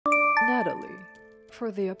Natalie,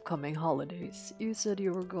 for the upcoming holidays, you said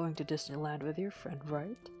you were going to Disneyland with your friend,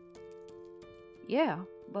 right? Yeah,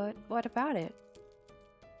 but what about it?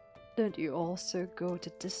 Didn't you also go to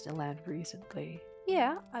Disneyland recently?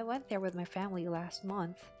 Yeah, I went there with my family last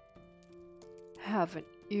month. Haven't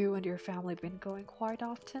you and your family been going quite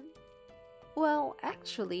often? Well,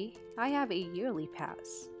 actually, I have a yearly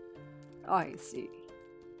pass. I see.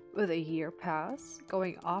 With a year pass,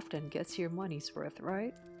 going often gets your money's worth,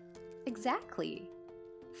 right? Exactly.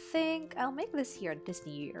 Think I'll make this year a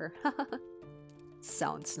Disney year.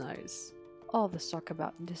 Sounds nice. All this talk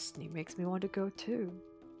about Disney makes me want to go too.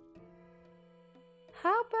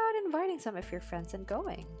 How about inviting some of your friends and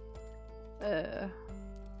going?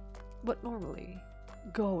 But normally,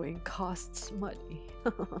 going costs money.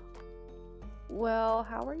 Well,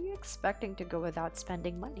 how are you expecting to go without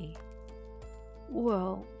spending money?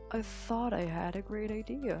 Well, I thought I had a great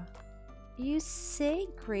idea. You say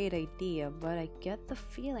great idea, but I get the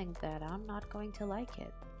feeling that I'm not going to like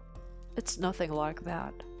it. It's nothing like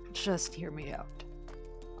that. Just hear me out.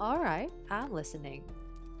 Alright, I'm listening.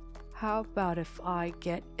 How about if I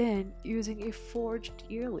get in using a forged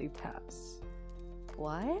yearly pass?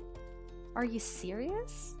 What? Are you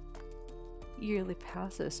serious? Yearly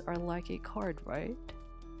passes are like a card, right?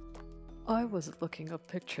 I was looking up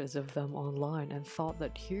pictures of them online and thought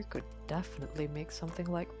that you could definitely make something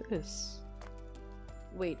like this.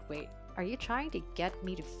 Wait, are you trying to get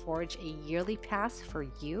me to forge a yearly pass for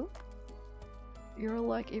you? You're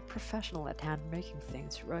like a professional at hand-making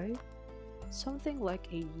things, right? Something like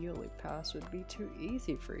a yearly pass would be too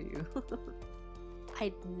easy for you.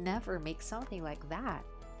 I'd never make something like that.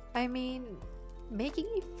 I mean, making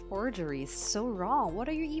a forgery is so wrong. What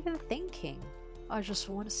are you even thinking? I just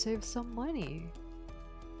want to save some money.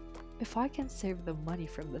 If I can save the money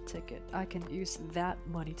from the ticket, I can use that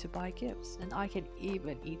money to buy gifts, and I can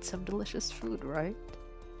even eat some delicious food, right?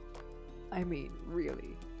 I mean,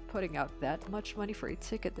 really, putting out that much money for a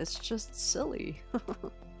ticket is just silly.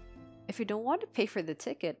 If you don't want to pay for the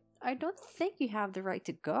ticket, I don't think you have the right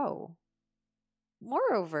to go.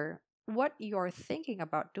 Moreover, what you're thinking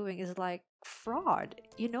about doing is like fraud.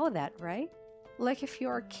 You know that, right? Like if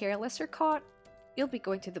you're careless or caught, you'll be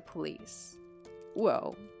going to the police.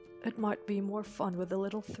 Well, it might be more fun with a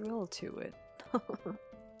little thrill to it.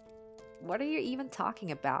 What are you even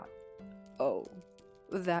talking about? Oh,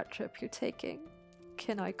 that trip you're taking?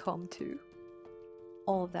 Can I come too?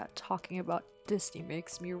 All that talking about Disney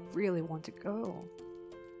makes me really want to go.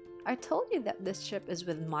 I told you that this trip is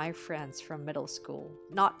with my friends from middle school,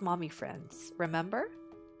 not mommy friends, remember?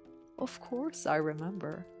 Of course I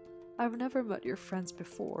remember. I've never met your friends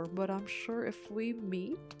before, but I'm sure if we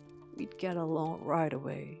meet, we'd get along right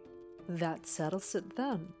away. That settles it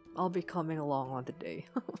then. I'll be coming along on the day.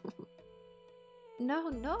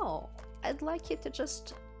 No. I'd like you to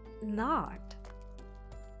just not.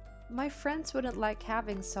 My friends wouldn't like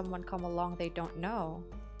having someone come along they don't know.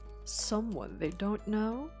 Someone they don't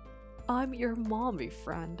know? I'm your mommy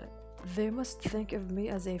friend. They must think of me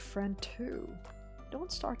as a friend too.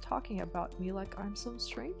 Don't start talking about me like I'm some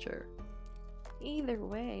stranger. Either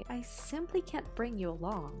way, I simply can't bring you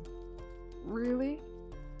along. Really?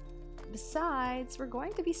 Besides, we're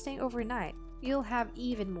going to be staying overnight. You'll have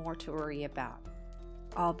even more to worry about.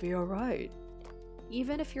 I'll be alright.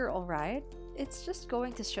 Even if you're alright, it's just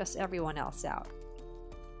going to stress everyone else out.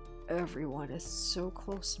 Everyone is so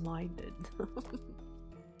close-minded.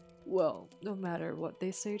 Well, no matter what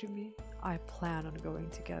they say to me, I plan on going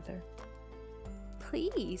together.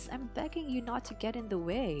 Please, I'm begging you not to get in the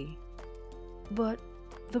way. But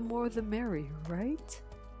the more the merrier, right?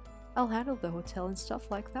 I'll handle the hotel and stuff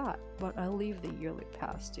like that, but I'll leave the yearly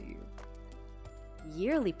pass to you.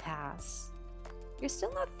 Yearly pass? You're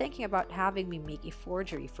still not thinking about having me make a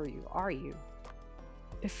forgery for you, are you?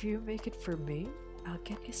 If you make it for me, I'll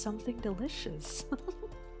get you something delicious.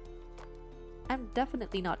 I'm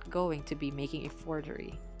definitely not going to be making a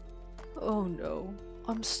forgery. Oh no,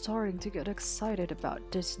 I'm starting to get excited about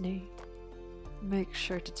Disney. Make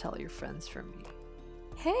sure to tell your friends from me.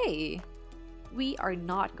 Hey! We are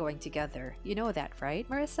not going together. You know that, right,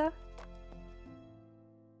 Marissa?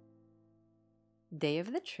 Day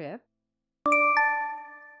of the trip.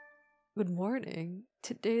 Good morning.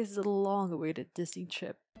 Today is the long-awaited Disney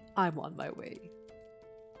trip. I'm on my way.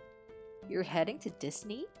 You're heading to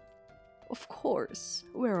Disney? Of course.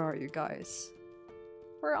 Where are you guys?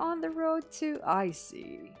 We're on the road to... I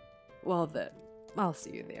see. Well then, I'll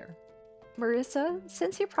see you there. Marissa,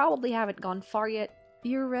 since you probably haven't gone far yet,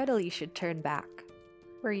 you readily should turn back.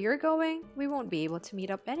 Where you're going, we won't be able to meet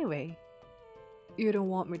up anyway. You don't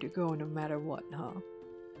want me to go no matter what, huh?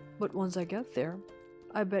 But once I get there,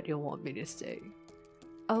 I bet you'll want me to stay.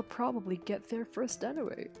 I'll probably get there first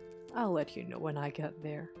anyway. I'll let you know when I get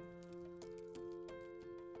there.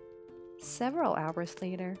 Several hours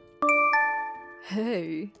later.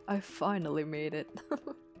 Hey, I finally made it.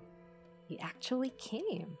 You actually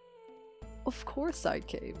came. Of course I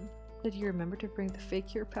came. Did you remember to bring the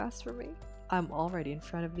fake year pass for me? I'm already in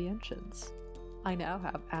front of the entrance. I now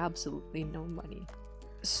have absolutely no money.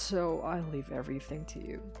 So I leave everything to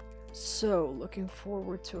you. So looking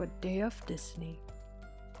forward to a day of Disney.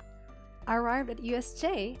 Arrived at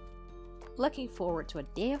USJ. Looking forward to a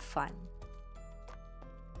day of fun.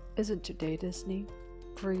 Isn't today Disney?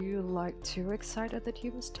 Were you like too excited that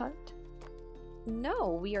you missed out?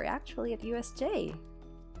 No, we are actually at USJ.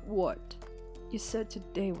 What? You said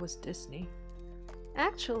today was Disney.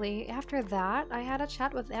 Actually, after that, I had a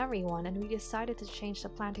chat with everyone and we decided to change the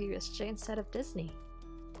plan to USJ instead of Disney.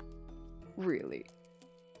 Really?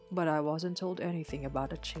 But I wasn't told anything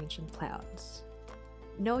about a change in plans.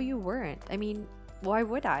 No, you weren't. I mean, why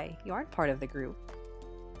would I? You aren't part of the group.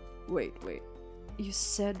 Wait. You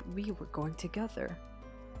said we were going together.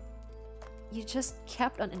 You just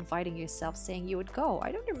kept on inviting yourself saying you would go.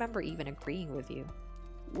 I don't remember even agreeing with you.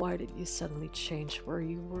 Why did you suddenly change where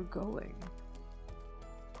you were going?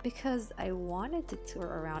 Because I wanted to tour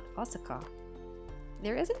around Osaka.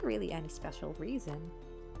 There isn't really any special reason.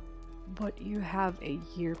 But you have a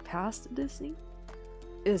year past Disney?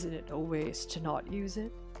 Isn't it a waste to not use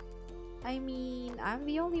it? I mean, I'm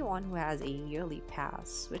the only one who has a yearly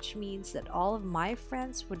pass, which means that all of my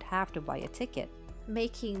friends would have to buy a ticket,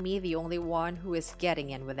 making me the only one who is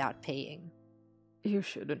getting in without paying. You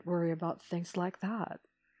shouldn't worry about things like that.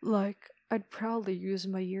 Like, I'd proudly use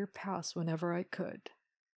my year pass whenever I could.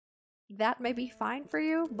 That may be fine for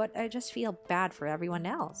you, but I just feel bad for everyone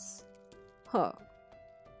else. Huh.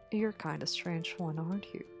 You're kinda strange one,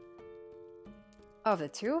 aren't you? Of the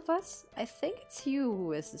two of us, I think it's you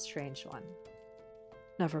who is the strange one.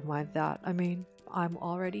 Never mind that. I mean, I'm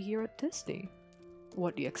already here at Disney.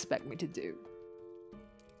 What do you expect me to do?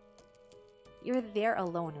 You're there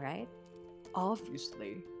alone, right?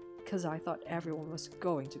 Obviously, because I thought everyone was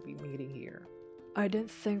going to be meeting here. I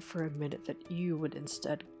didn't think for a minute that you would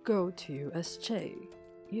instead go to USJ.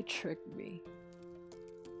 You tricked me.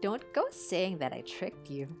 Don't go saying that I tricked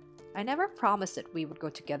you. I never promised that we would go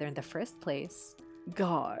together in the first place.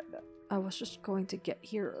 God, I was just going to get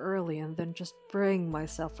here early and then just bring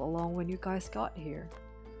myself along when you guys got here.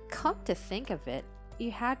 Come to think of it,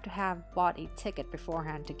 you had to have bought a ticket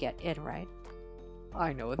beforehand to get in, right?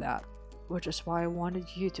 I know that, which is why I wanted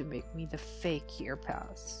you to make me the fake year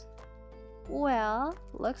pass. Well,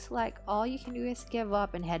 looks like all you can do is give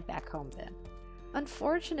up and head back home then.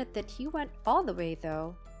 Unfortunate that you went all the way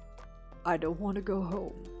though. I don't want to go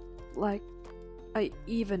home. Like, I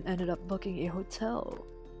even ended up booking a hotel.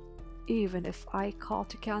 Even if I call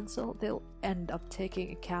to cancel, they'll end up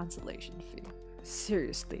taking a cancellation fee.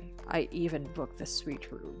 Seriously, I even booked the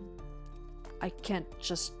suite room. I can't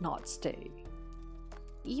just not stay.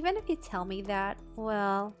 Even if you tell me that,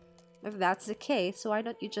 well, if that's the case, why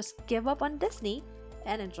don't you just give up on Disney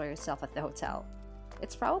and enjoy yourself at the hotel?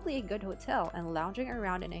 It's probably a good hotel, and lounging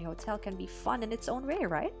around in a hotel can be fun in its own way,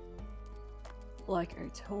 right? Like I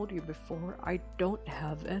told you before, I don't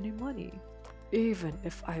have any money. Even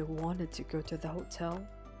if I wanted to go to the hotel,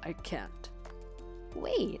 I can't.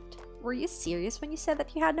 Wait, were you serious when you said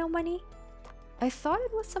that you had no money? I thought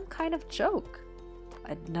it was some kind of joke.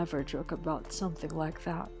 I'd never joke about something like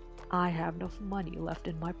that. I have enough money left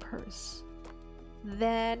in my purse.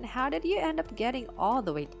 Then how did you end up getting all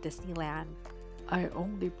the way to Disneyland? I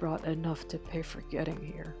only brought enough to pay for getting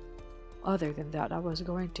here. Other than that, I was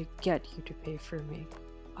going to get you to pay for me.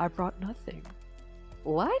 I brought nothing.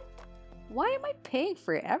 What? Why am I paying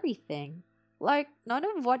for everything? Like, none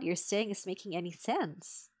of what you're saying is making any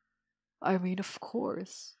sense. I mean, of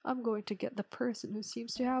course, I'm going to get the person who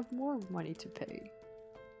seems to have more money to pay.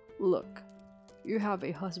 Look, you have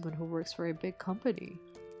a husband who works for a big company,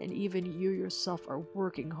 and even you yourself are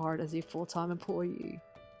working hard as a full-time employee.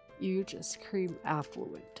 You just scream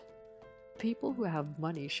affluent. People who have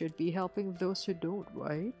money should be helping those who don't,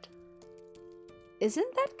 right?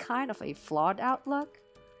 Isn't that kind of a flawed outlook?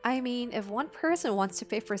 I mean, if one person wants to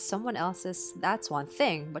pay for someone else's, that's one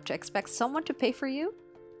thing, but to expect someone to pay for you,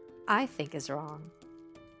 I think is wrong.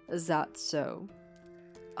 Is that so?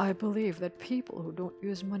 I believe that people who don't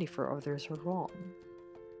use money for others are wrong.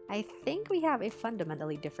 I think we have a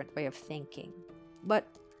fundamentally different way of thinking. But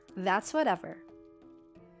that's whatever.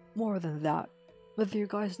 More than that, with you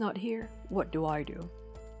guys not here, what do I do?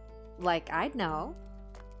 Like, I'd know.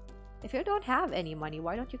 If you don't have any money,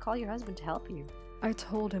 why don't you call your husband to help you? I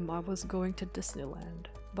told him I was going to Disneyland,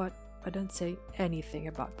 but I didn't say anything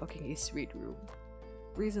about booking a suite room.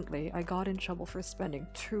 Recently, I got in trouble for spending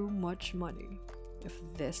too much money. If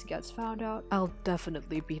this gets found out, I'll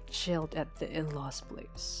definitely be jailed at the in-laws'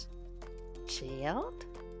 place. Jailed?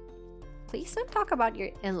 Please don't talk about your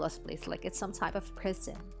in-laws' place like it's some type of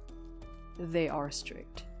prison. They are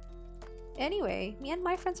strict. Anyway, me and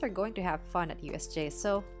my friends are going to have fun at USJ,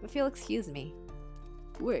 so if you'll excuse me.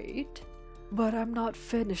 Wait, but I'm not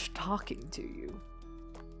finished talking to you.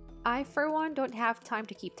 I, for one, don't have time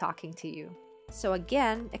to keep talking to you. So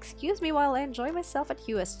again, excuse me while I enjoy myself at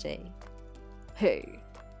USJ. Hey,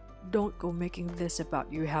 don't go making this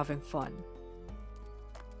about you having fun.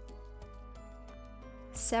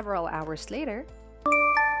 Several hours later.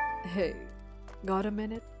 Hey, got a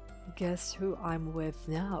minute? Guess who I'm with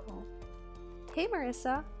now? Hey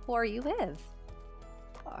Marissa, who are you with?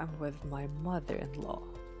 I'm with my mother-in-law.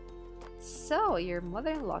 So, your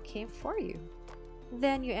mother-in-law came for you.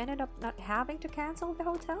 Then you ended up not having to cancel the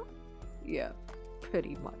hotel? Yeah,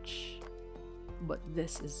 pretty much. But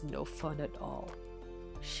this is no fun at all.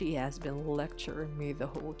 She has been lecturing me the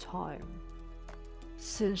whole time.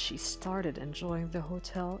 Since she started enjoying the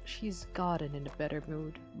hotel, she's gotten in a better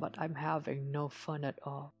mood, but I'm having no fun at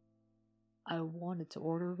all. I wanted to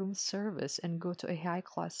order room service and go to a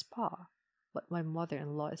high-class spa, but my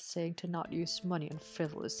mother-in-law is saying to not use money on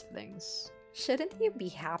frivolous things. Shouldn't you be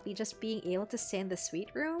happy just being able to stay in the suite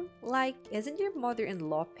room? Like, isn't your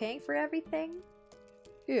mother-in-law paying for everything?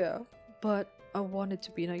 Yeah, but I wanted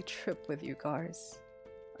to be on a trip with you guys.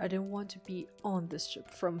 I didn't want to be on this trip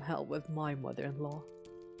from hell with my mother-in-law.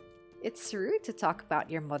 It's rude to talk about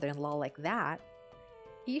your mother-in-law like that.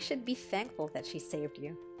 You should be thankful that she saved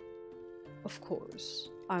you. Of course,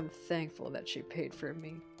 I'm thankful that she paid for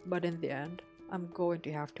me, but in the end, I'm going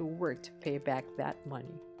to have to work to pay back that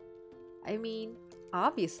money. I mean,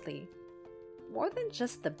 obviously, more than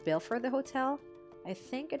just the bill for the hotel, I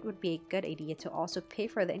think it would be a good idea to also pay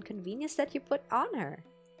for the inconvenience that you put on her.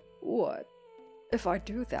 What? If I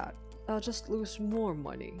do that, I'll just lose more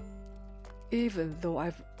money. Even though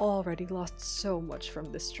I've already lost so much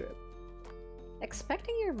from this trip.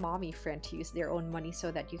 Expecting your mommy friend to use their own money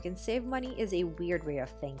so that you can save money is a weird way of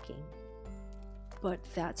thinking. But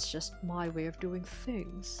that's just my way of doing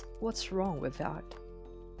things. What's wrong with that?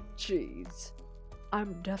 Jeez,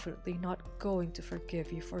 I'm definitely not going to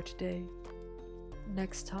forgive you for today.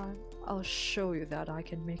 Next time, I'll show you that I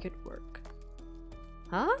can make it work.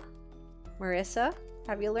 Huh? Marissa,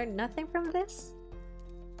 have you learned nothing from this?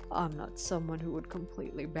 I'm not someone who would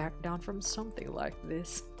completely back down from something like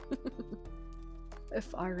this.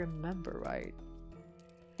 If I remember right,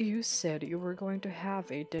 you said you were going to have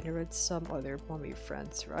a dinner with some other mommy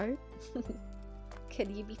friends, right? Could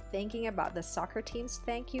you be thinking about the soccer team's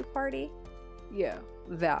thank you party? Yeah,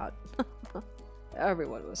 that.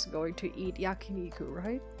 Everyone was going to eat yakiniku,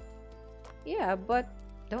 right? Yeah, but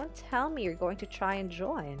don't tell me you're going to try and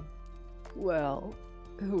join. Well,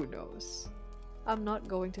 who knows? I'm not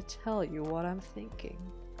going to tell you what I'm thinking.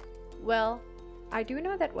 Well, I do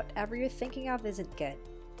know that whatever you're thinking of isn't good.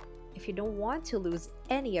 If you don't want to lose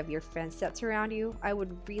any of your friends that surround you, I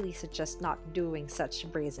would really suggest not doing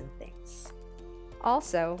such brazen things.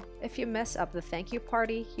 Also, if you mess up the thank you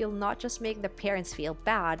party, you'll not just make the parents feel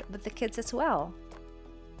bad, but the kids as well.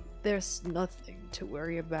 There's nothing to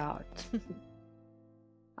worry about.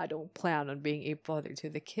 I don't plan on being a bother to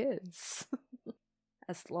the kids.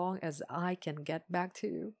 As long as I can get back to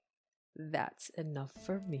you, that's enough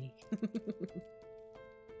for me.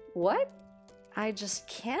 What? I just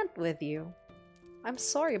can't with you. I'm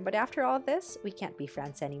sorry, but after all this, we can't be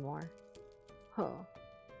friends anymore. Huh.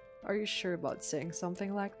 Are you sure about saying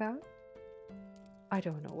something like that? I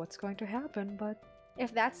don't know what's going to happen, but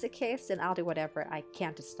if that's the case, then I'll do whatever I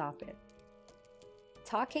can to stop it.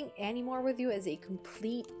 Talking anymore with you is a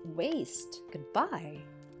complete waste. Goodbye.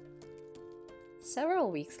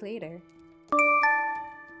 Several weeks later.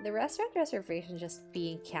 The restaurant reservation just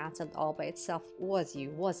being cancelled all by itself was you,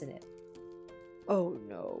 wasn't it? Oh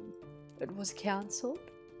no. It was cancelled?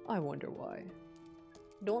 I wonder why.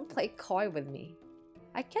 Don't play coy with me.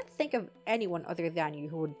 I can't think of anyone other than you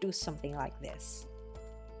who would do something like this.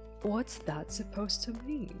 What's that supposed to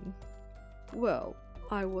mean? Well,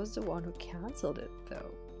 I was the one who cancelled it,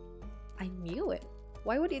 though. I knew it.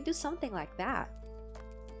 Why would you do something like that?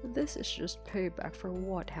 This is just payback for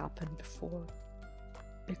what happened before.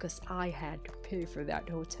 Because I had to pay for that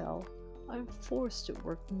hotel, I'm forced to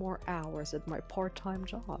work more hours at my part-time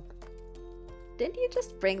job. Didn't you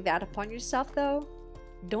just bring that upon yourself, though?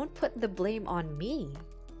 Don't put the blame on me.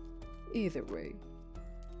 Either way,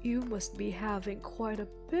 You must be having quite a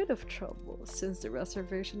bit of trouble since the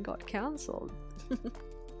reservation got cancelled.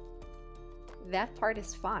 That part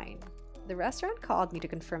is fine. The restaurant called me to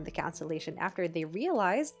confirm the cancellation after they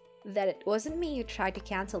realized that it wasn't me who tried to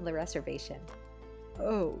cancel the reservation.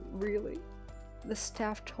 Oh, really? The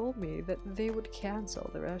staff told me that they would cancel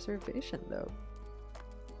the reservation though.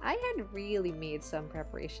 I had really made some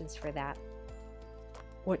preparations for that.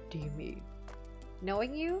 What do you mean?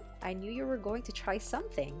 Knowing you, I knew you were going to try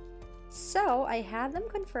something. So I had them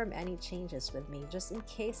confirm any changes with me just in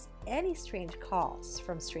case any strange calls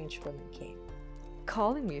from strange women came.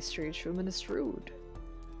 Calling me a strange woman is rude.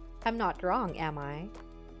 I'm not wrong, am I?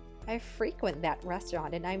 I frequent that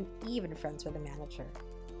restaurant and I'm even friends with the manager.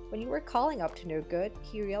 When you were calling up to no good,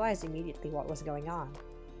 he realized immediately what was going on.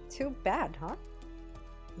 Too bad, huh?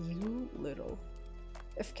 You little.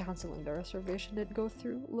 If canceling the reservation didn't go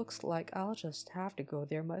through, looks like I'll just have to go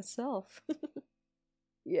there myself.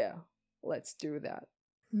 Yeah, let's do that.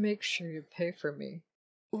 Make sure you pay for me.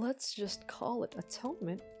 Let's just call it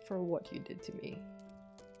atonement for what you did to me.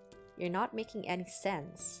 You're not making any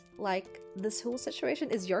sense. Like, this whole situation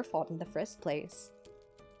is your fault in the first place.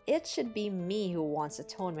 It should be me who wants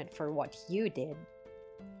atonement for what you did.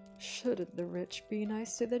 Shouldn't the rich be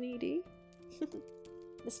nice to the needy?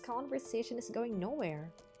 This conversation is going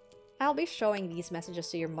nowhere. I'll be showing these messages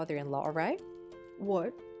to your mother-in-law, alright?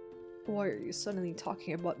 What? Why are you suddenly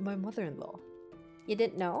talking about my mother-in-law? You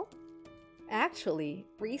didn't know? Actually,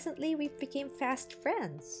 recently we've become fast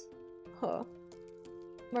friends. Huh?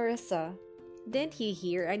 Marissa, didn't you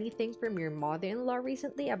hear anything from your mother-in-law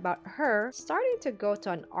recently about her starting to go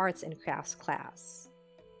to an arts and crafts class?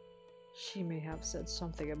 She may have said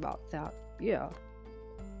something about that, yeah.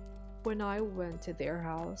 When I went to their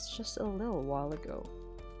house just a little while ago,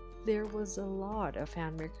 there was a lot of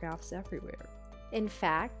handmade crafts everywhere. In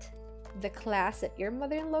fact, the class that your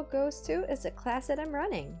mother-in-law goes to is a class that I'm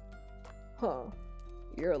running. Huh,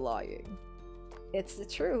 you're lying. It's the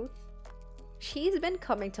truth. She's been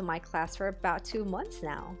coming to my class for about 2 months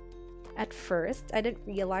now. At first, I didn't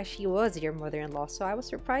realize she was your mother-in-law, so I was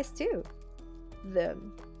surprised too.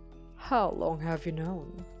 Then, how long have you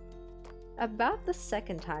known? About the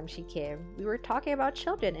second time she came, we were talking about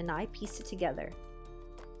children and I pieced it together.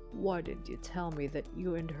 Why didn't you tell me that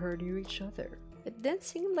you and her knew each other? It didn't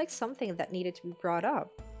seem like something that needed to be brought up.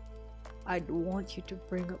 I'd want you to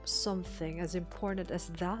bring up something as important as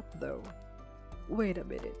that, though. Wait a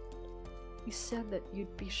minute. You said that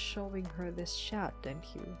you'd be showing her this chat, didn't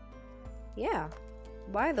you? Yeah.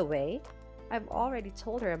 By the way, I've already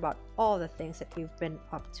told her about all the things that we've been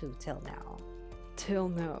up to till now. Till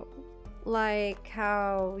now? Like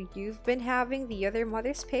how you've been having the other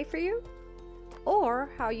mothers pay for you? Or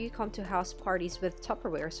how you come to house parties with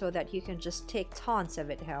Tupperware so that you can just take tons of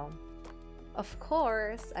it home. Of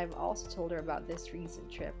course, I've also told her about this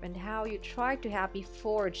recent trip and how you tried to have me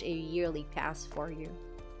forge a yearly pass for you.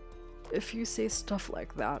 If you say stuff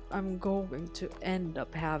like that, I'm going to end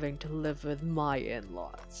up having to live with my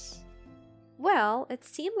in-laws. Well, it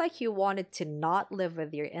seemed like you wanted to not live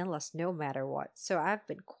with your in-laws no matter what, so I've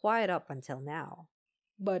been quiet up until now.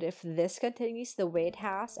 But if this continues the way it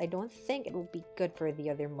has, I don't think it will be good for the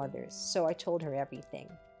other mothers, so I told her everything.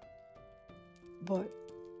 But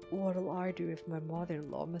what'll I do if my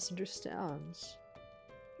mother-in-law misunderstands?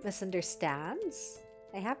 Misunderstands?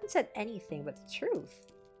 I haven't said anything but the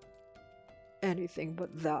truth. Anything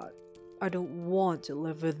but that. I don't want to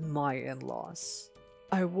live with my in-laws.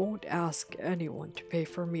 I won't ask anyone to pay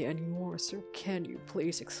for me anymore, so can you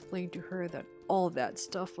please explain to her that all that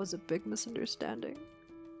stuff was a big misunderstanding?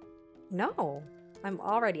 No, I'm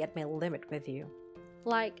already at my limit with you.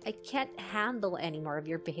 Like, I can't handle any more of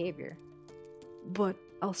your behavior. But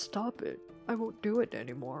I'll stop it. I won't do it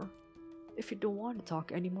anymore. If you don't want to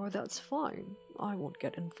talk anymore, that's fine. I won't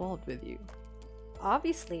get involved with you.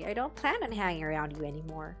 Obviously, I don't plan on hanging around you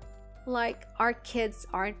anymore. Like, our kids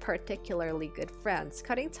aren't particularly good friends.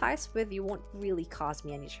 Cutting ties with you won't really cause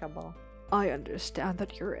me any trouble. I understand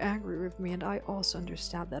that you're angry with me, and I also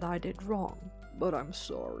understand that I did wrong. But I'm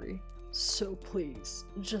sorry. So please,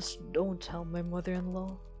 just don't tell my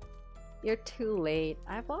mother-in-law. You're too late.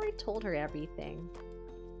 I've already told her everything.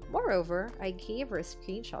 Moreover, I gave her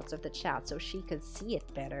screenshots of the chat so she could see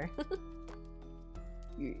it better.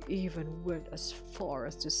 You even went as far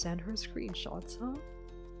as to send her screenshots, huh?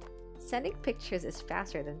 Sending pictures is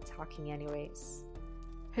faster than talking anyways.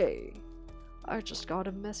 Hey, I just got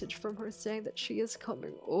a message from her saying that she is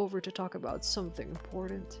coming over to talk about something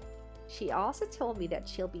important. She also told me that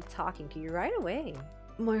she'll be talking to you right away.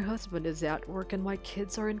 My husband is at work and my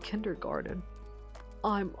kids are in kindergarten.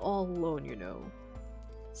 I'm all alone, you know.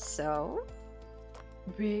 So?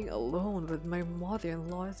 Being alone with my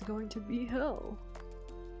mother-in-law is going to be hell.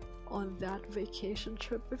 On that vacation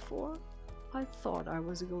trip before, I thought I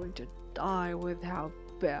was going to die with how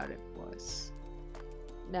bad it was.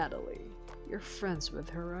 Natalie, you're friends with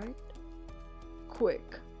her, right?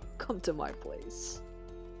 Quick, come to my place.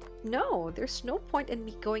 No, there's no point in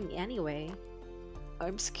me going anyway.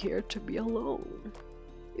 I'm scared to be alone.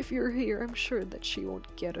 If you're here, I'm sure that she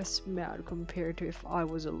won't get as mad compared to if I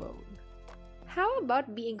was alone. How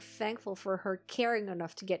about being thankful for her caring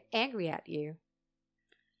enough to get angry at you?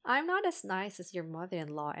 I'm not as nice as your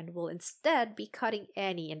mother-in-law and will instead be cutting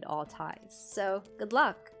any and all ties. So, good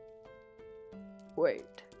luck.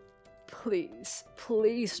 Wait. Please,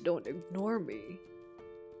 please don't ignore me.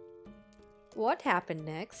 What happened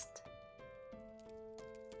next?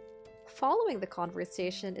 Following the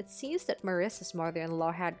conversation, it seems that Marissa's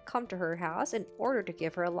mother-in-law had come to her house in order to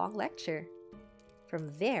give her a long lecture. From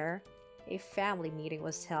there, a family meeting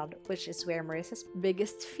was held, which is where Marissa's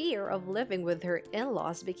biggest fear of living with her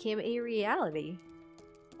in-laws became a reality.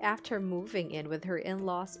 After moving in with her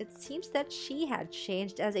in-laws, it seems that she had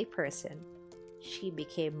changed as a person. She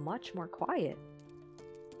became much more quiet.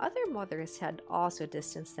 Other mothers had also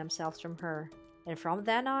distanced themselves from her, and from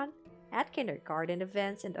then on, at kindergarten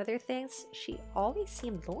events and other things, she always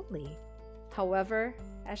seemed lonely. However,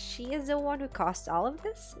 as she is the one who caused all of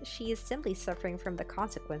this, she is simply suffering from the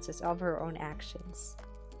consequences of her own actions.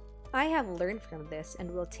 I have learned from this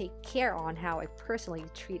and will take care on how I personally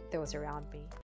treat those around me.